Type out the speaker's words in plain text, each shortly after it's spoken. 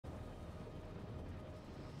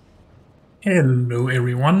Hello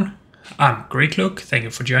everyone, I'm Greycloak, thank you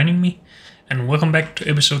for joining me, and welcome back to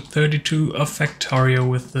episode 32 of Factorio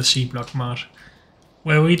with the C-Block mod,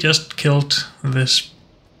 where we just killed this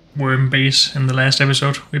worm base in the last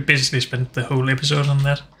episode. We basically spent the whole episode on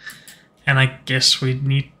that, and I guess we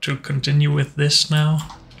need to continue with this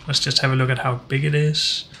now. Let's just have a look at how big it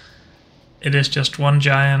is. It is just one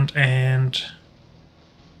giant and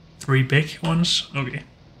 3 big ones. Okay.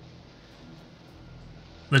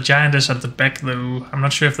 The giant is at the back though. I'm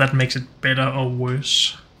not sure if that makes it better or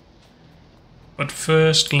worse. But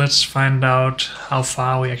first let's find out how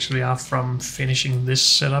far we actually are from finishing this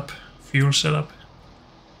setup, fuel setup.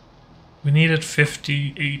 We needed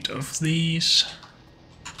 58 of these.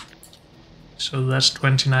 So that's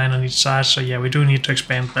 29 on each side, so yeah, we do need to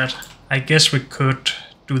expand that. I guess we could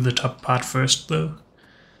do the top part first though.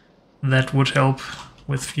 That would help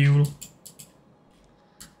with fuel.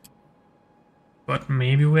 But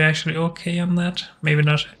maybe we're actually okay on that. Maybe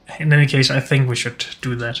not. In any case, I think we should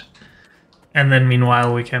do that. And then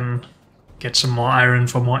meanwhile we can get some more iron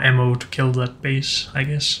for more ammo to kill that base, I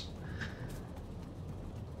guess.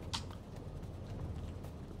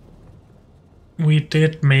 We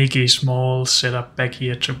did make a small setup back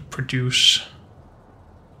here to produce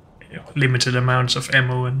limited amounts of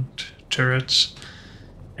ammo and turrets.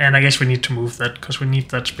 And I guess we need to move that, because we need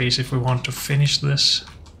that space if we want to finish this.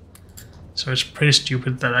 So it's pretty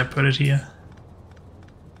stupid that I put it here.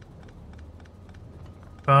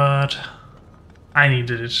 But I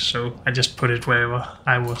needed it, so I just put it wherever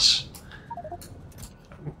I was.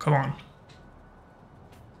 Oh, come on.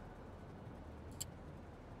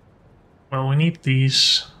 Well, we need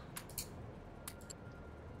these.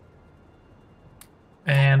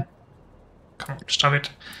 And come on, stop it.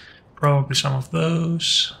 Probably some of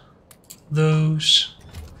those. Those.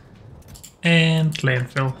 And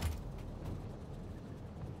landfill.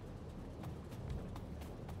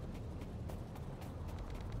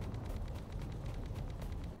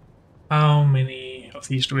 How many of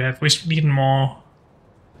these do we have? We need more,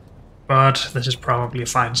 but this is probably a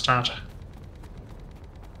fine start.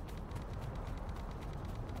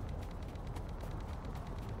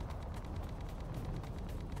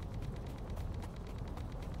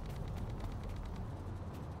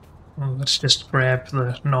 Well, let's just grab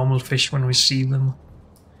the normal fish when we see them,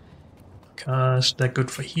 because they're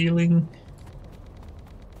good for healing.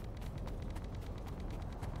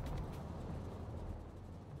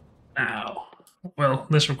 Now, well,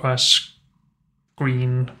 this requires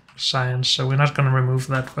green science, so we're not going to remove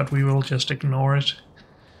that, but we will just ignore it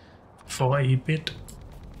for a bit.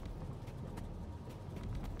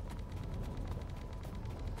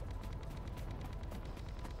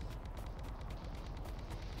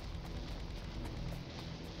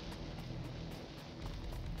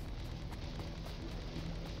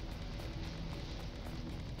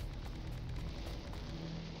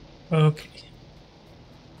 Okay.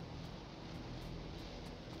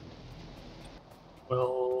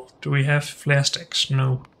 Well, do we have flare stacks?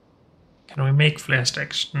 No. Can we make flare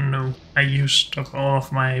stacks? No. I used up all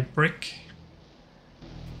of my brick.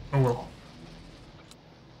 Oh well.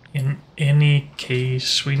 In any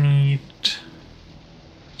case, we need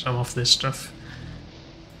some of this stuff.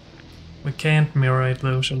 We can't mirror it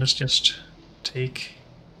though, so let's just take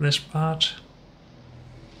this part.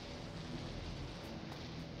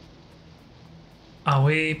 Are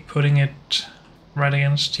we putting it right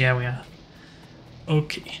against? Yeah, we are.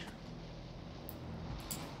 Okay.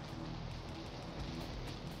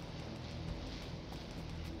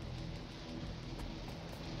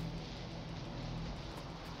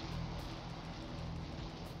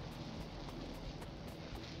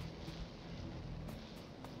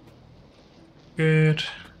 Good.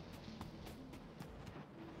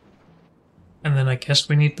 And then I guess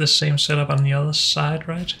we need the same setup on the other side,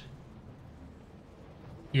 right?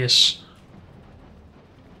 Yes.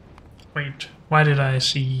 Wait, why did I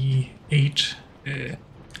see 8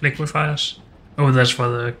 liquefiers? Oh, that's for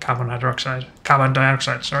the carbon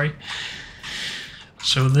dioxide, sorry.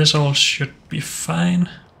 So this all should be fine.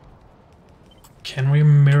 Can we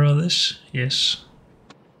mirror this? Yes.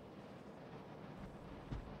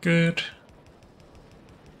 Good.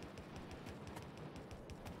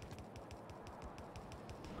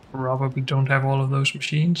 Probably don't have all of those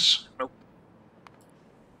machines. Nope.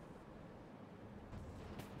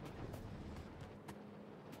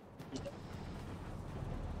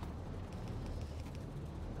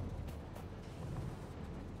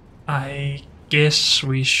 I guess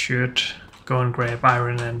we should go and grab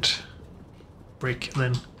iron and brick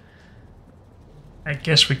then. I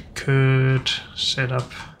guess we could set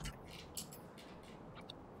up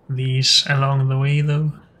these along the way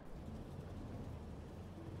though.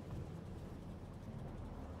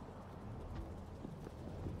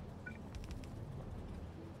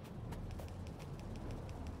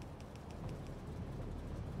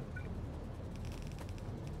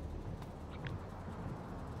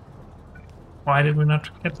 Why did we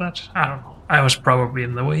not get that? I don't know. I was probably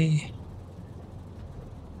in the way.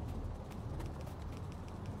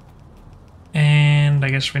 And I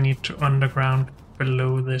guess we need to underground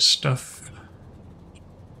below this stuff.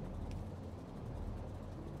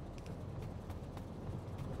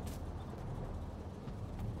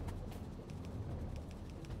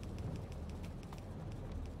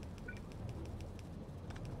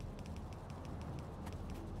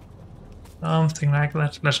 Something like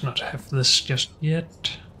that. Let's not have this just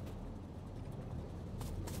yet.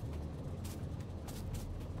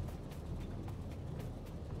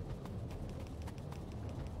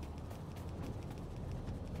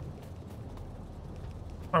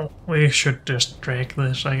 Well, we should just drag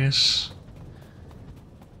this, I guess.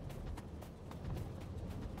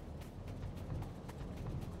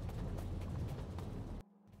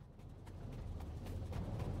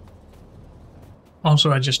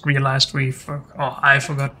 Also, I just realized I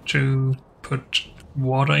forgot to put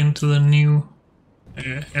water into the new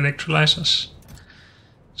electrolyzers.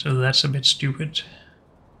 So that's a bit stupid.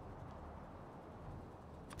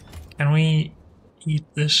 Can we eat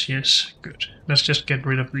this? Yes, good. Let's just get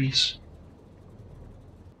rid of these.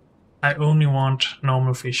 I only want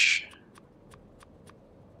normal fish.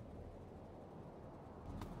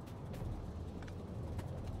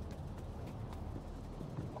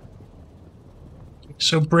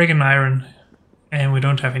 So brick and iron, and we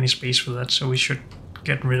don't have any space for that, so we should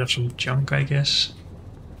get rid of some junk, I guess.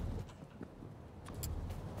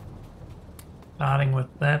 Starting with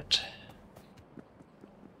that.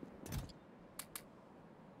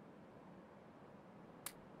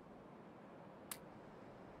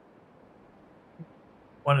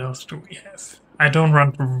 What else do we have? I don't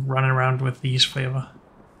run around with these forever.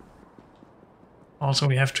 Also,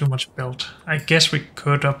 we have too much built. I guess we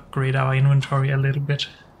could upgrade our inventory a little bit.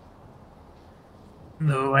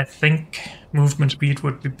 Though I think movement speed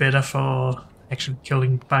would be better for actually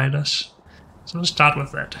killing spiders. So let's start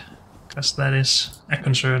with that, because that is a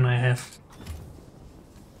concern I have.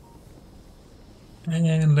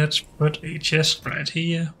 And let's put a chest right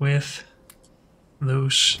here with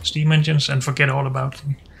those steam engines and forget all about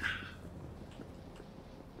them.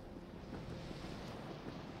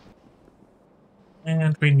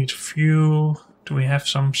 And we need fuel. Do we have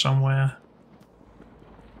some somewhere?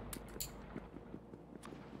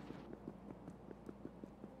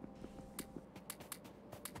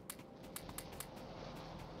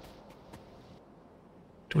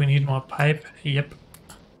 Do we need more pipe? Yep.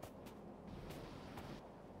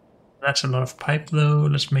 That's a lot of pipe though.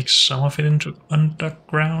 Let's make some of it into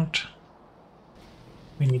underground.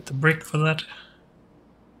 We need the brick for that.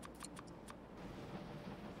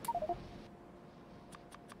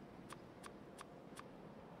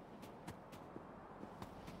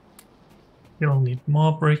 We'll need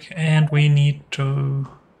more brick, and we need to...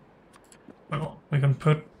 Well, we can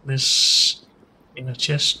put this in a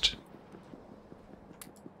chest.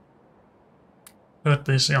 Put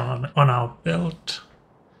this on our belt.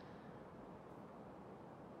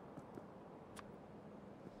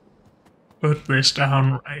 Put this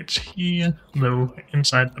down right here, though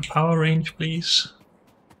inside the power range, please.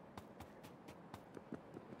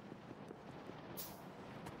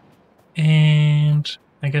 And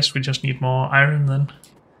I guess we just need more iron then.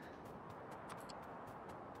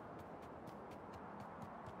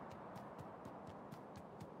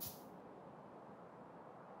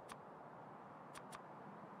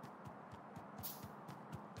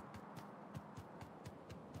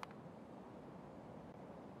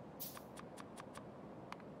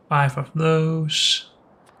 Five of those.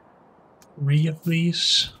 3 of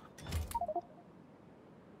these.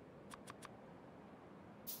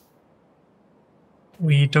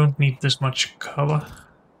 We don't need this much cover.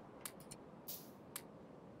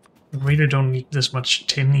 We really don't need this much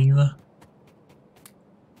tin either.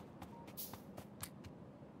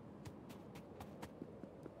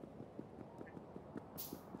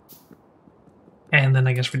 And then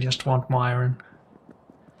I guess we just want more iron.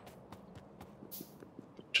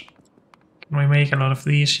 Can we make a lot of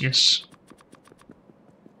these? Yes.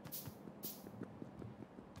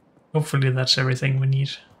 Hopefully that's everything we need.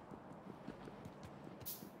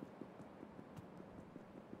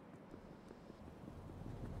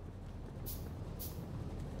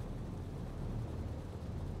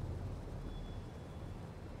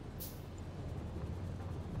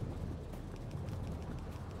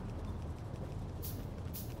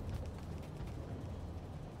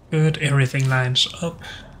 Good, everything lines up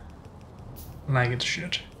like it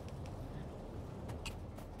should.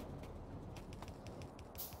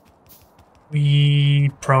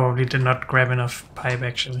 We probably did not grab enough pipe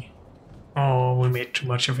actually. Or we made too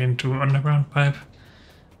much of it into underground pipe.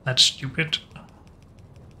 That's stupid.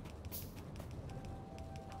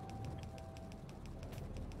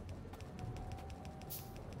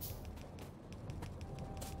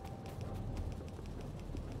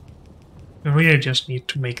 We really just need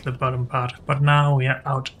to make the bottom part, but now we are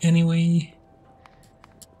out anyway.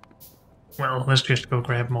 Well, let's just go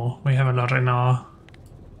grab more. We have a lot in our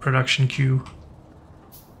production queue.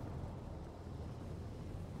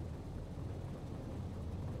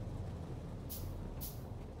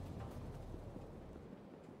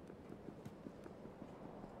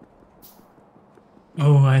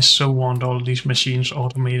 Oh, I so want all these machines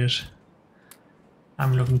automated.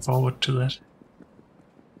 I'm looking forward to that.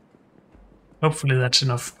 Hopefully that's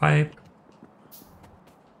enough pipe.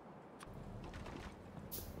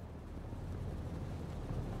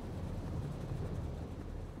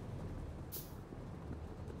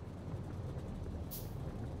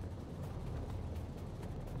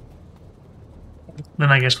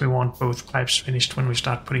 Then I guess we want both pipes finished when we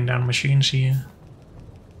start putting down machines here.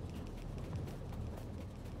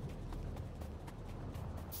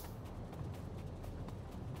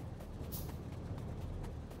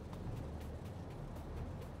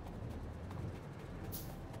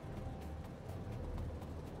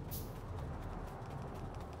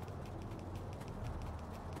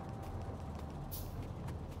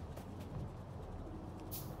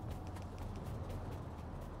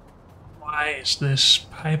 Why is this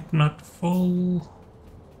pipe not full?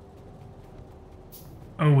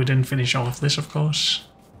 Oh, we didn't finish all of this, of course.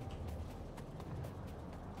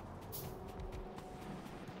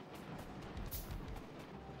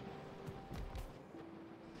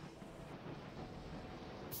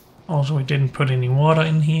 Also, we didn't put any water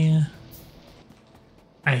in here.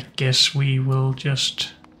 I guess we will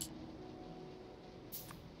just...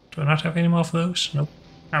 Do I not have any more of those? Nope.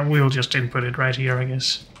 We'll just input it right here, I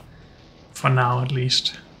guess. For now, at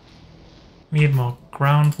least. We need more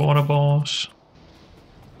groundwater bores.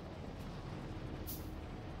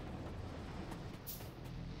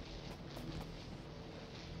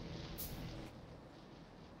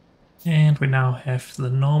 And we now have the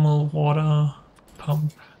normal water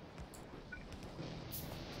pump.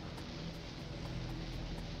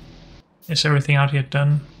 Is everything out here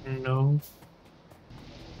done? No.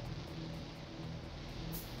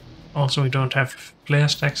 Also, we don't have player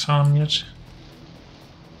stacks on yet.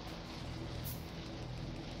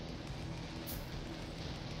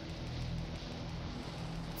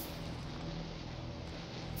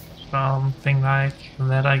 Something like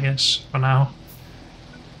that, I guess, for now.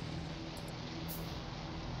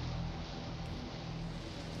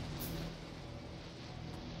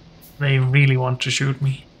 They really want to shoot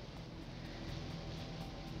me.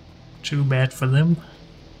 Too bad for them.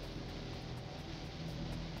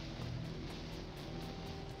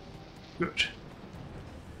 Good.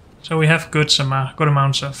 So we have good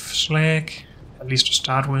amounts of slag, at least to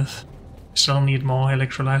start with. Still need more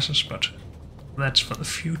electrolyzers, but that's for the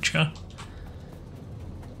future.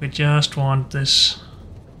 We just want this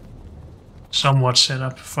somewhat set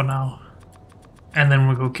up for now. And then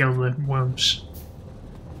we'll go kill the worms.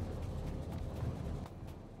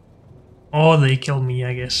 Or they kill me,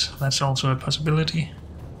 I guess. That's also a possibility.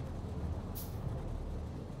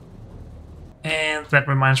 And that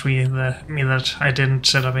reminds me that I didn't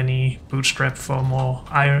set up any bootstrap for more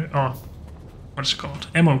iron, or what's it called?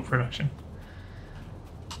 Ammo production.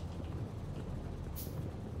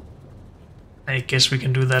 I guess we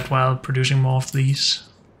can do that while producing more of these.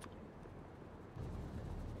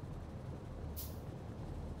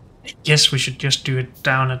 I guess we should just do it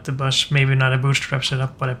down at the bus. Maybe not a bootstrap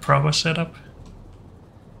setup, but a proper setup.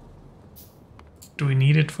 Do we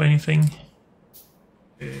need it for anything?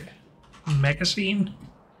 Magazine?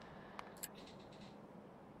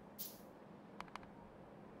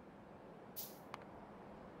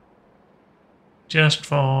 Just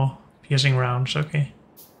for piercing rounds, okay.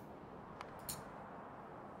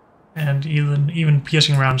 And even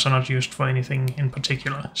piercing rounds are not used for anything in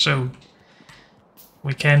particular, so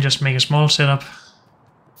we can just make a small setup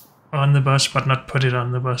on the bus, but not put it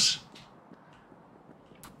on the bus.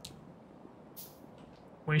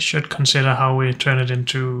 We should consider how we turn it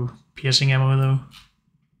into piercing ammo, though.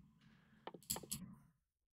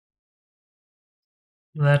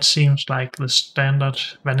 That seems like the standard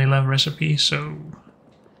vanilla recipe, so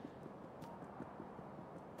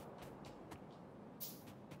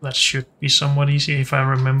that should be somewhat easy if I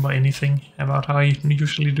remember anything about how I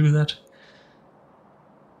usually do that.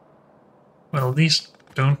 Well, these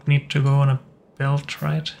don't need to go on a belt,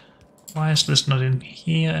 right? Why is this not in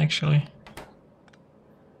here, actually?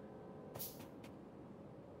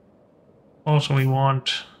 Also, we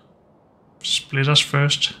want splitters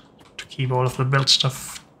first to keep all of the belt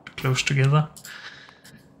stuff close together.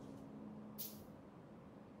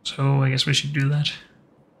 So I guess we should do that.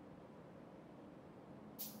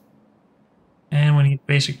 And we need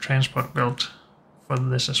basic transport belt for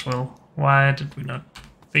this as well. Why did we not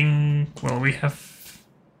think? Well, we have...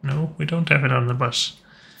 No, we don't have it on the bus.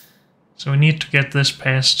 So we need to get this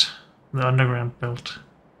past the underground belt.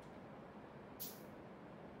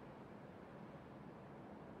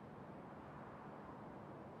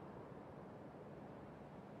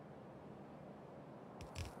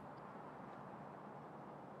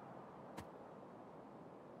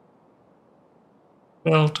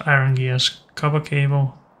 Belt, iron gears, copper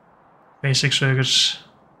cable, basic circuits,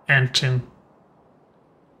 and tin.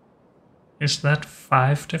 Is that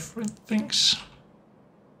 5 different things?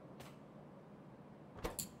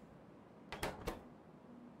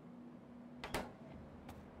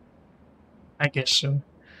 I guess so.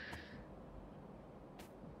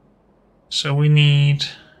 So we need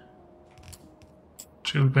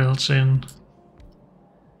 2 belts in,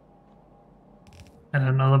 and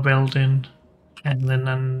another belt in, and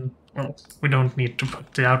then well, we don't need to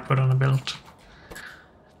put the output on a belt.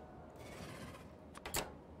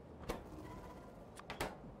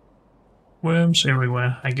 Worms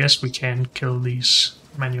everywhere. I guess we can kill these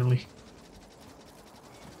manually.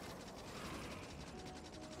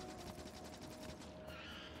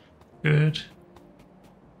 Good.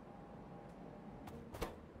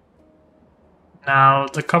 Now,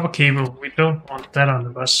 the copper cable, we don't want that on the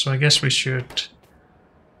bus, so I guess we should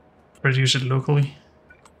produce it locally.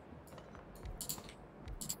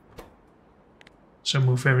 So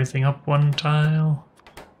move everything up 1 tile.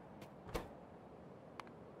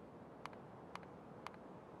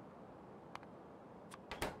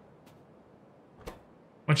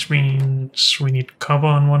 Which means we need copper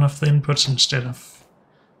on one of the inputs instead of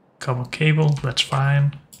copper cable. That's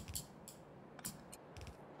fine.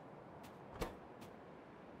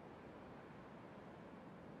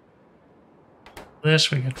 This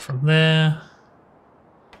we get from there.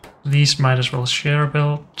 These might as well share a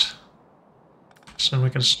belt. So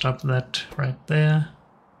we can stop that right there.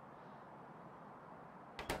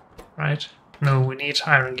 Right? No, we need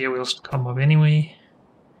iron gear wheels to come up anyway.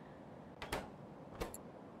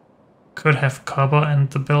 Could have copper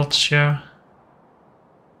and the belt share.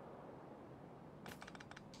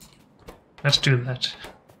 Let's do that.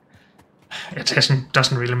 It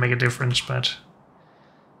doesn't really make a difference, but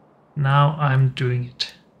now I'm doing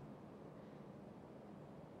it.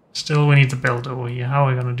 Still, we need the belt over here. How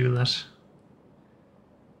are we gonna do that?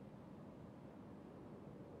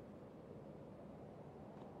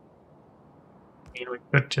 I mean, we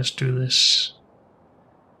could just do this.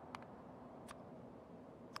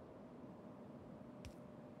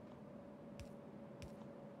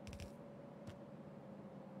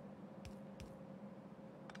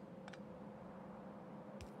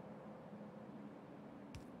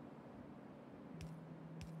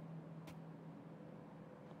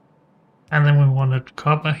 And then we wanted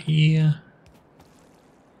copper here.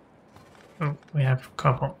 Oh, we have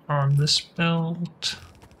copper on this belt.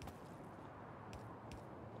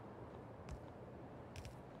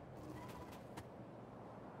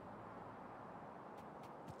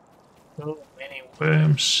 So many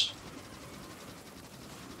worms.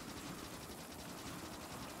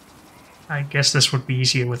 I guess this would be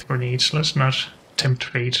easier with grenades. Let's not tempt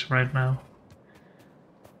fate right now.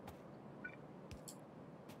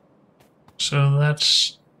 So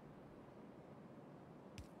that's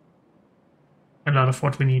a lot of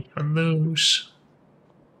what we need for those.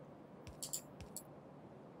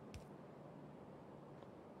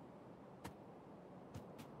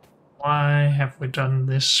 Why have we done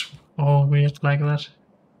this all weird like that?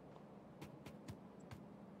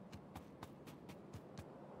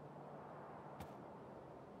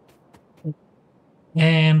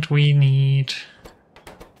 And we need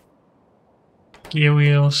gear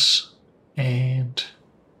wheels and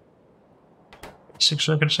basic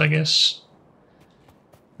circuits, I guess.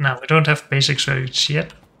 Now, we don't have basic circuits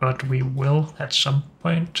yet, but we will at some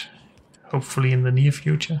point, hopefully in the near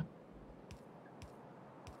future.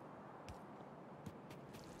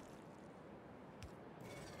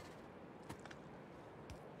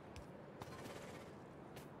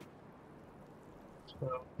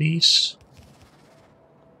 So these.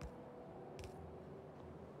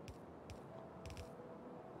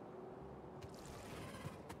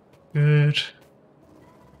 Good.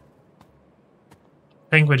 I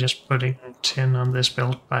think we're just putting tin on this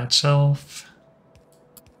belt by itself.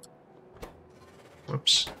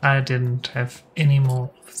 Whoops, I didn't have any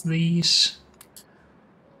more of these.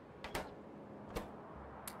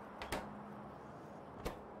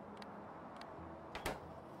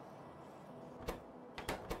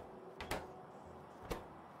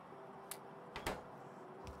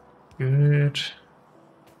 Good.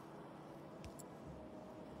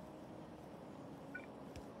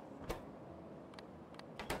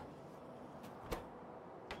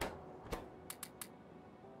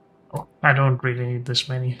 Oh, I don't really need this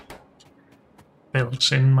many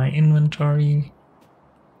belts in my inventory.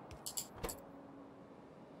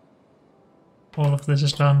 All of this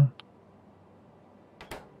is done.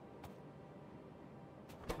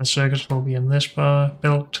 The circuits will be in this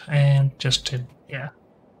belt and just tin. Yeah.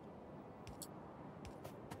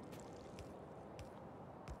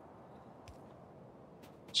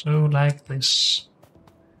 So like this.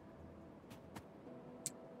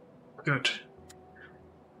 Good.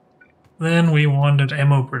 Then we wanted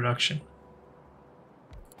ammo production.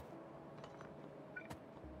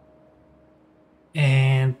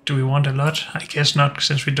 And do we want a lot? I guess not,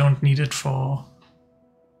 since we don't need it for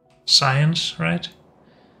science, right?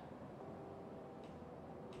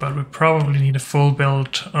 But we probably need a full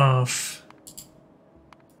belt of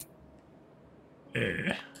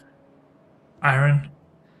iron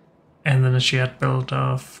and then a shared belt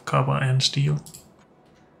of copper and steel.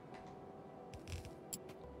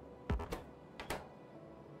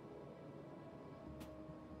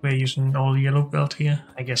 We're using all yellow belt here.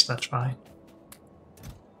 I guess that's fine.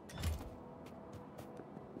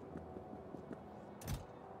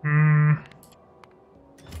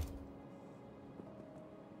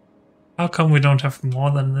 How come we don't have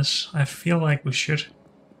more than this? I feel like we should.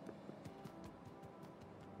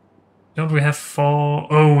 Don't we have 4?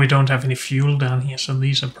 Oh, we don't have any fuel down here, so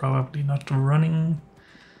these are probably not running.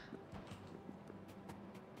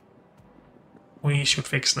 We should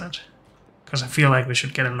fix that. Because I feel like we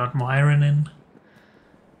should get a lot more iron in.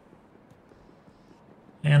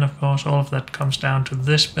 And of course all of that comes down to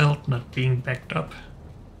this belt not being backed up.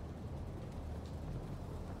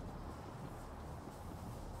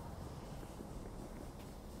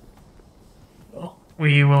 Well,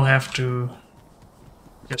 we will have to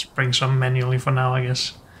just bring some manually for now, I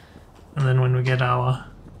guess. And then when we get our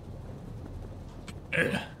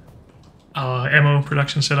ammo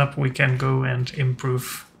production set up, we can go and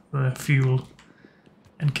improve the fuel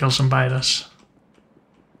and kill some biters.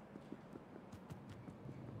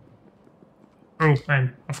 Oh,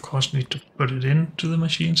 and of course need to put it into the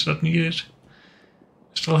machines that need it.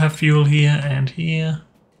 Still have fuel here and here.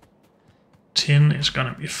 Tin is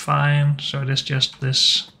gonna be fine, so it is just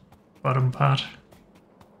this bottom part.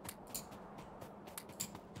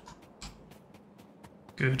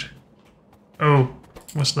 Good. Oh,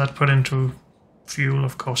 was that put into fuel?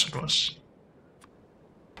 Of course it was.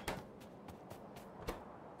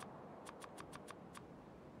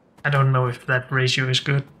 I don't know if that ratio is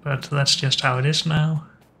good, but that's just how it is now.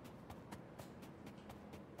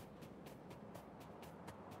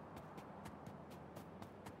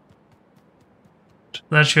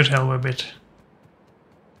 That should help a bit.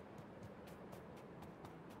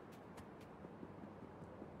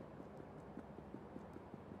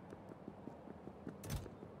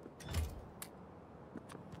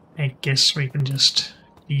 I guess we can just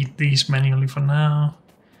eat these manually for now.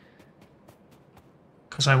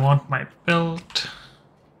 Because I want my belt.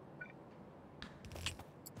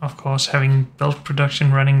 Of course, having belt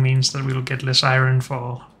production running means that we'll get less iron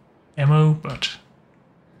for ammo, but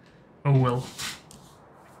oh well.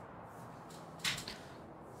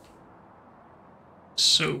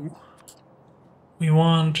 So, we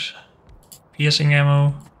want piercing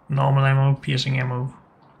ammo, normal ammo, piercing ammo.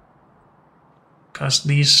 Because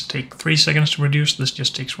these take 3 seconds to produce, this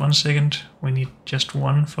just takes 1 second. We need just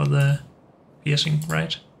 1 for the piercing,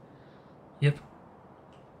 right? Yep.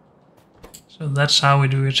 So that's how we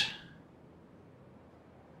do it.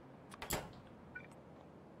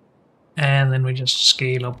 And then we just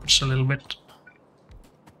scale upwards a little bit.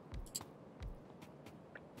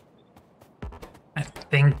 I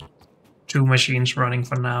think 2 machines running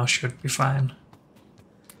for now should be fine.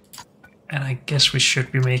 And I guess we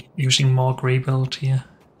should be using more grey belt here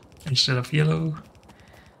instead of yellow.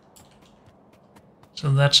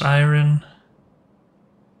 So that's iron.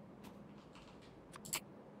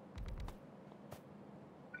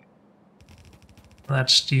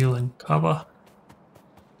 That's steel and copper.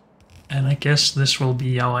 And I guess this will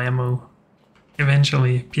be our ammo.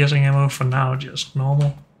 Eventually, piercing ammo for now, just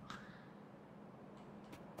normal.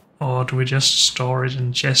 Or do we just store it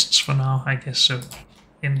in chests for now? I guess so.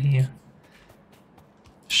 In here.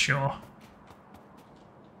 Sure.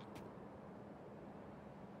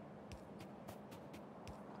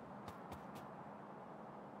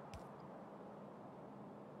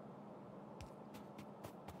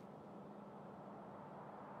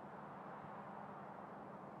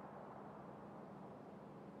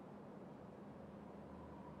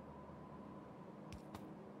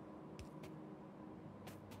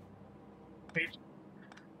 Wait.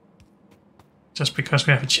 Just because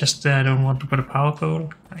we have a chest there, I don't want to put a power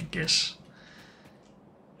pole, I guess.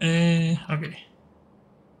 Okay.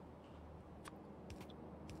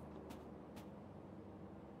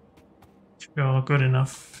 Sure, good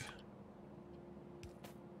enough.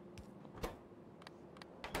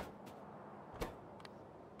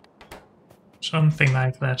 Something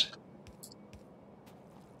like that.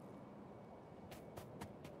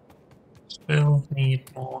 Still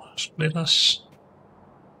need more splitters.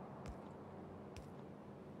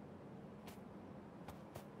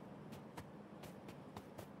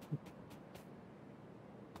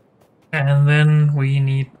 And then we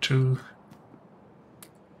need to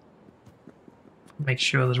make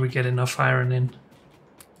sure that we get enough iron in.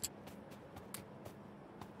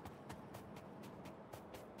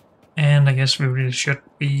 And I guess we really should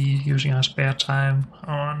be using our spare time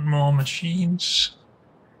on more machines.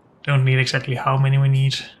 Don't need exactly how many we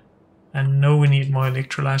need. I know we need more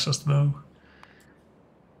electrolyzers though.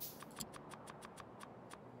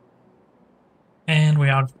 And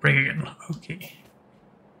we're out of brick again. Okay.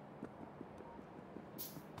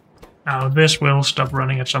 Now this will stop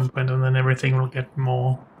running at some point and then everything will get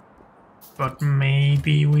more. But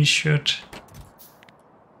maybe we should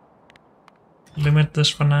limit this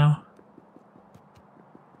for now.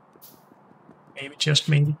 Maybe, just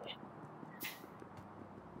maybe.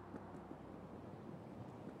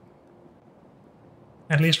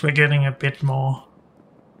 At least we're getting a bit more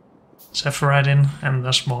Zephyrite in and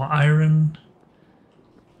thus more iron.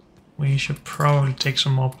 We should probably take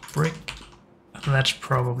some more brick. That's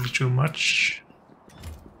probably too much.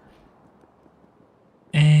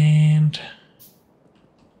 And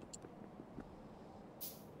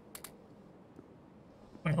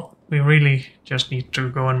well, we really just need to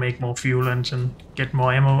go and make more fuel ends and get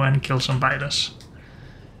more ammo and kill some biters.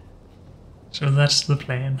 So that's the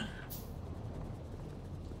plan.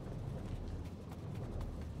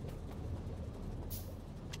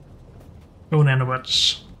 Go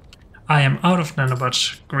nanobots. I am out of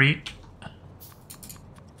nanobots. Great.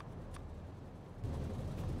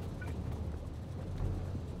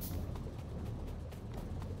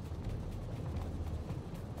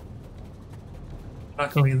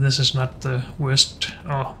 Luckily this is not the worst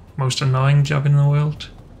or most annoying job in the world.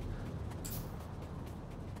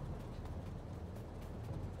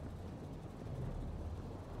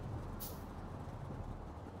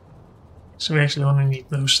 So we actually only need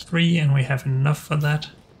those 3 and we have enough for that.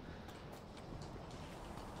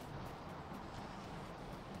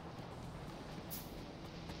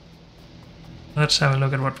 Let's have a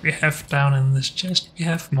look at what we have down in this chest. We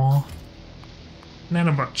have more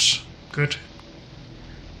nanobots. Good.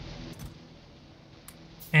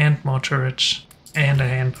 And more turrets. And a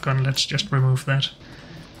handgun. Let's just remove that.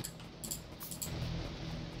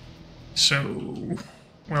 So,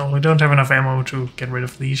 well, we don't have enough ammo to get rid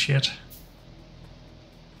of these yet.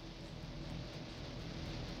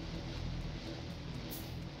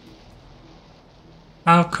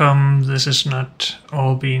 How come this is not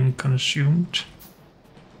all being consumed?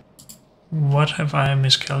 What have I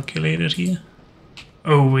miscalculated here?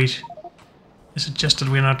 Oh wait, is it just that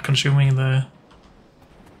we're not consuming the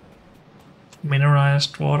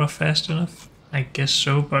mineralized water fast enough? I guess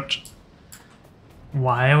so, but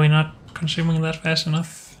why are we not consuming that fast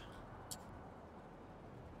enough?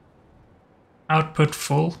 Output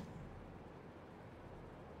full.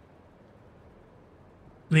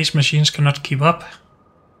 These machines cannot keep up.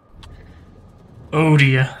 Oh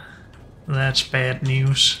dear, that's bad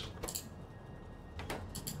news.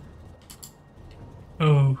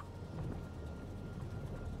 Oh.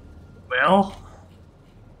 Well,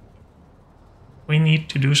 we need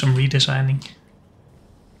to do some redesigning.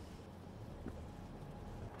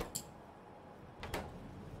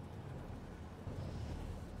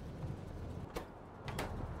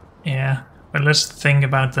 Yeah, but let's think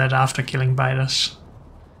about that after killing biters.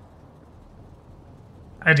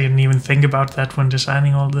 I didn't even think about that when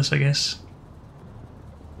designing all this, I guess.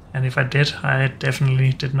 And if I did, I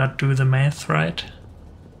definitely did not do the math right.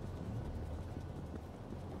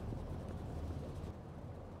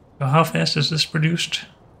 So how fast is this produced?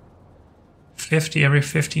 50 every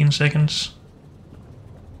 15 seconds.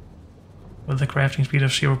 With a crafting speed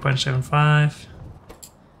of 0.75.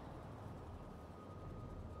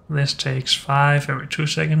 This takes 5 every 2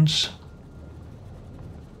 seconds.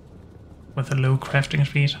 With a low crafting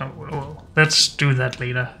speed. Oh, well, let's do that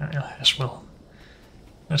later as well.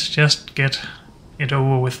 Let's just get it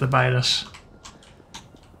over with the biters.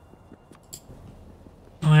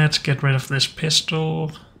 Let's get rid of this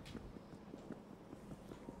pistol.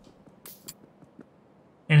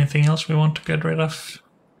 Anything else we want to get rid of?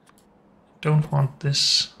 don't want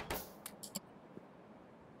this.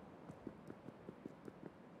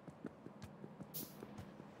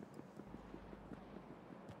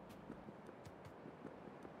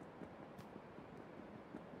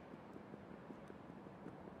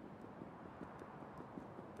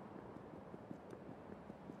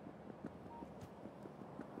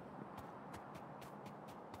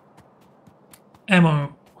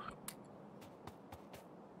 Ammo.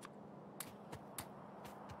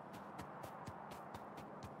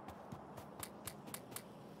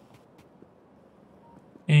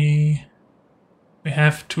 We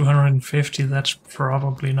have 250, that's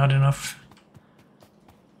probably not enough.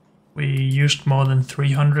 We used more than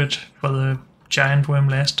 300 for the giant worm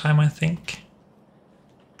last time, I think.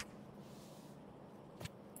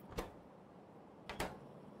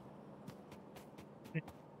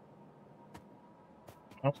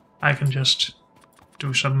 I can just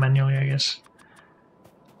do some manually, I guess.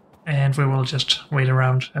 And we will just wait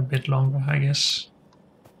around a bit longer, I guess.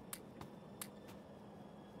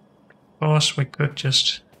 Of course, we could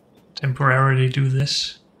just temporarily do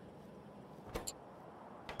this.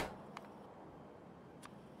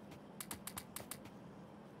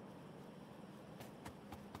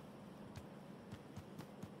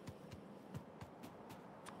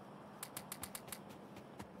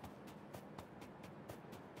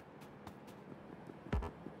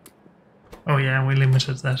 Oh yeah, we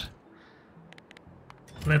limited that.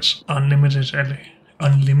 Let's unlimit it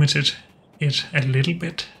a little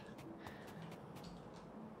bit.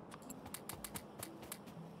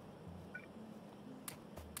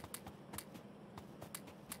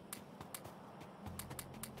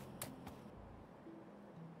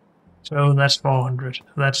 So that's 400.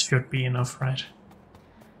 That should be enough, right?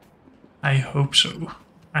 I hope so.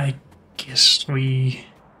 I guess we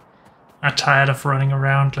are tired of running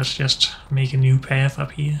around. Let's just make a new path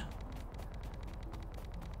up here.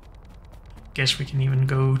 Guess we can even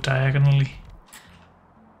go diagonally.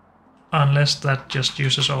 Unless that just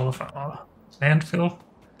uses all of our landfill.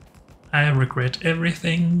 I regret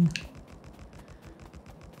everything.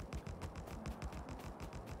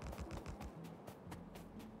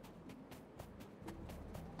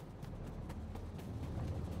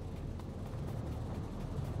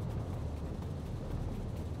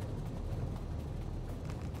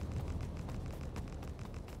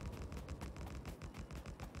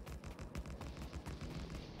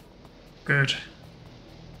 Good.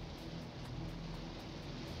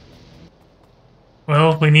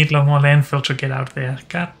 Well, we need a lot more landfill to get out there.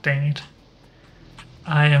 God dang it.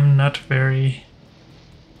 I am not very...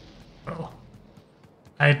 well,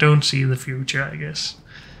 I don't see the future, I guess.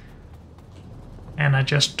 And I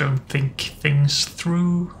just don't think things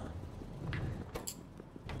through.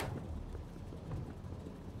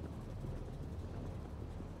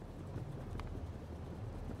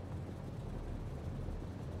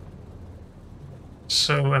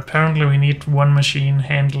 So apparently we need one machine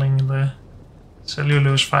handling the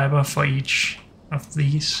cellulose fiber for each of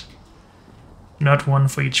these. Not one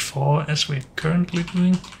for each 4 as we're currently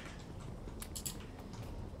doing.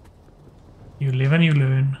 You live and you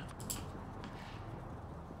learn.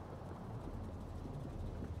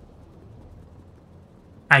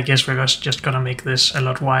 I guess we're just gonna make this a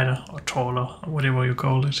lot wider or taller or whatever you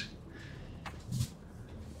call it.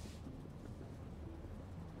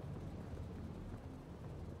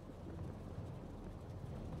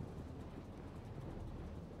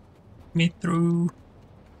 Me through.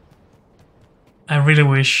 I really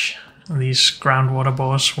wish these groundwater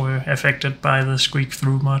bores were affected by the squeak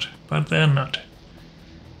through mod, but they're not.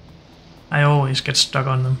 I always get stuck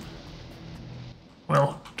on them.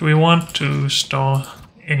 Well, do we want to store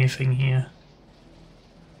anything here?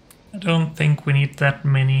 I don't think we need that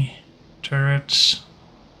many turrets.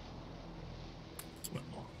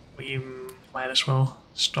 Well, we might as well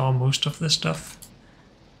store most of this stuff.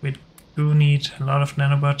 We do need a lot of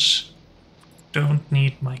nanobots. Don't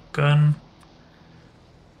need my gun.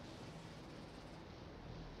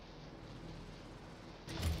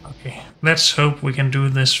 Okay, let's hope we can do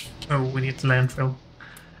this. Oh, we need the landfill.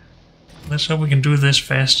 Let's hope we can do this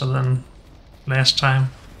faster than last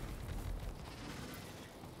time.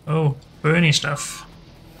 Oh, Bernie stuff.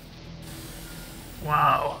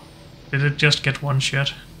 Wow. Did it just get one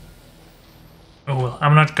shot? Oh well,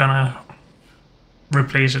 I'm not gonna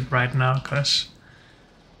replace it right now, because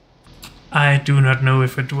I do not know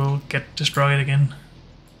if it will get destroyed again.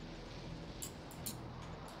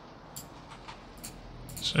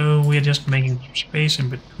 So we're just making some space in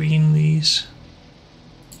between these.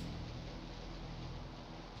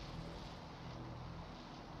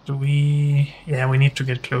 Do we... yeah, we need to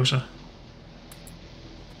get closer.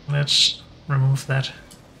 Let's remove that.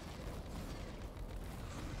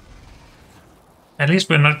 At least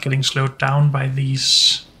we're not getting slowed down by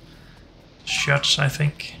these shots, I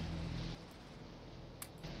think.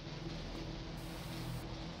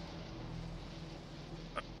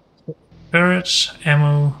 Turrets,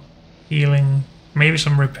 ammo, healing, maybe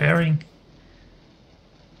some repairing.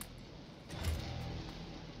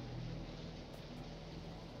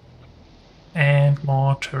 And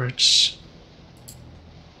more turrets.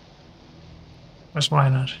 Because why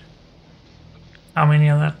not? How many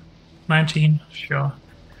are that? 19? Sure.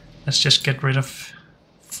 Let's just get rid of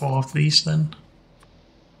 4 of these then.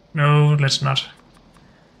 No, let's not.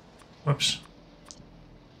 Whoops.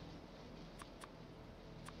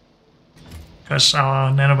 Because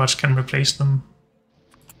our nanobots can replace them.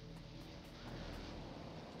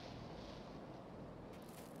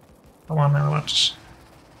 Come on, nanobots.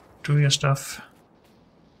 Do your stuff.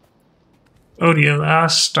 Oh dear,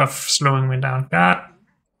 there's stuff slowing me down. God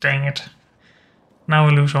dang it. Now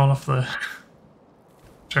we lose all of the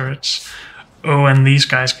turrets. Oh, and these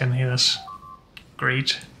guys can hit us.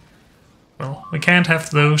 Great. Well, we can't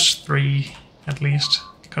have those 3 at least,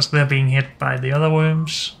 because they're being hit by the other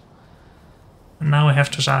worms. And now we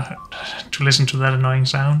have to start to listen to that annoying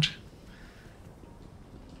sound.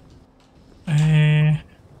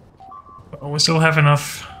 We still have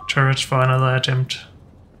enough turrets for another attempt.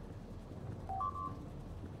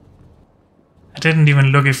 I didn't even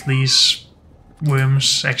look if these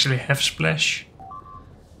worms actually have splash.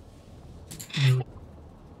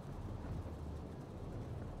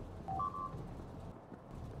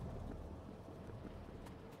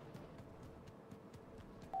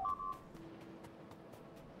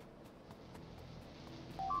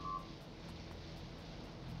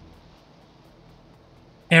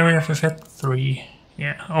 Area of effect 3.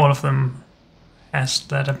 Yeah, all of them has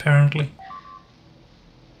that apparently.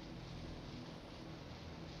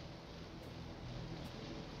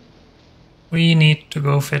 We need to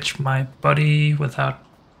go fetch my body without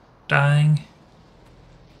dying.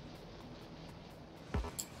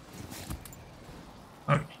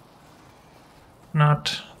 Okay.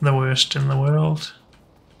 Not the worst in the world.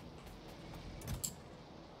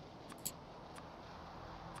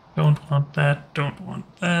 Don't want that, don't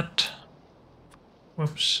want that.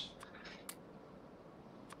 Whoops.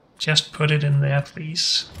 Just put it in there,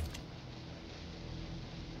 please.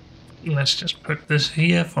 Let's just put this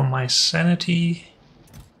here for my sanity.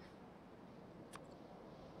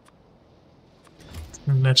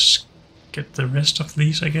 And let's get the rest of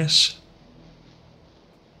these, I guess.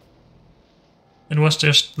 It was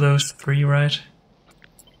just those 3, right?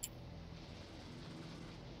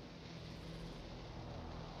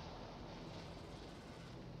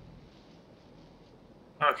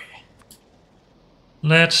 Okay.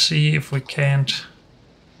 Let's see if we can't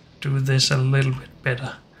do this a little bit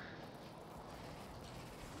better.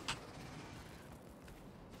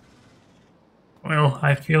 Well,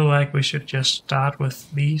 I feel like we should just start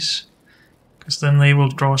with these, because then they will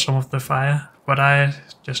draw some of the fire, but I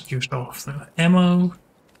just used all of the ammo.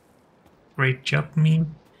 Great job, me.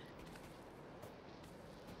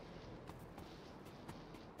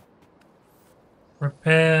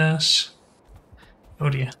 Repairs. Oh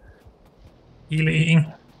dear.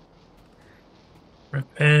 Healing.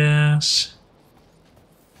 Repairs.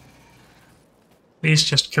 Please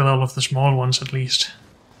just kill all of the small ones at least.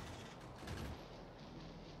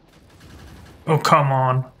 Oh, come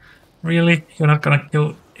on. Really? You're not gonna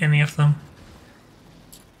kill any of them?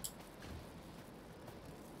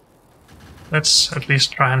 Let's at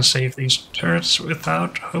least try and save these turrets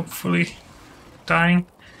without hopefully dying.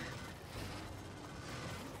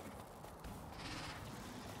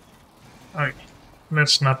 Okay,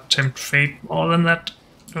 let's not tempt fate more than that.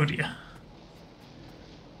 Oh dear.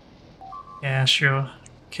 Yeah, sure.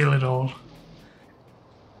 Kill it all.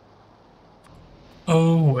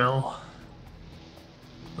 Oh well.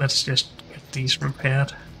 Let's just get these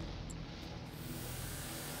repaired.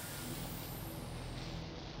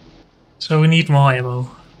 So we need more ammo.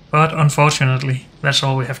 But unfortunately, that's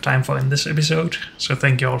all we have time for in this episode. So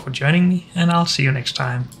thank you all for joining me, and I'll see you next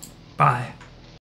time. Bye.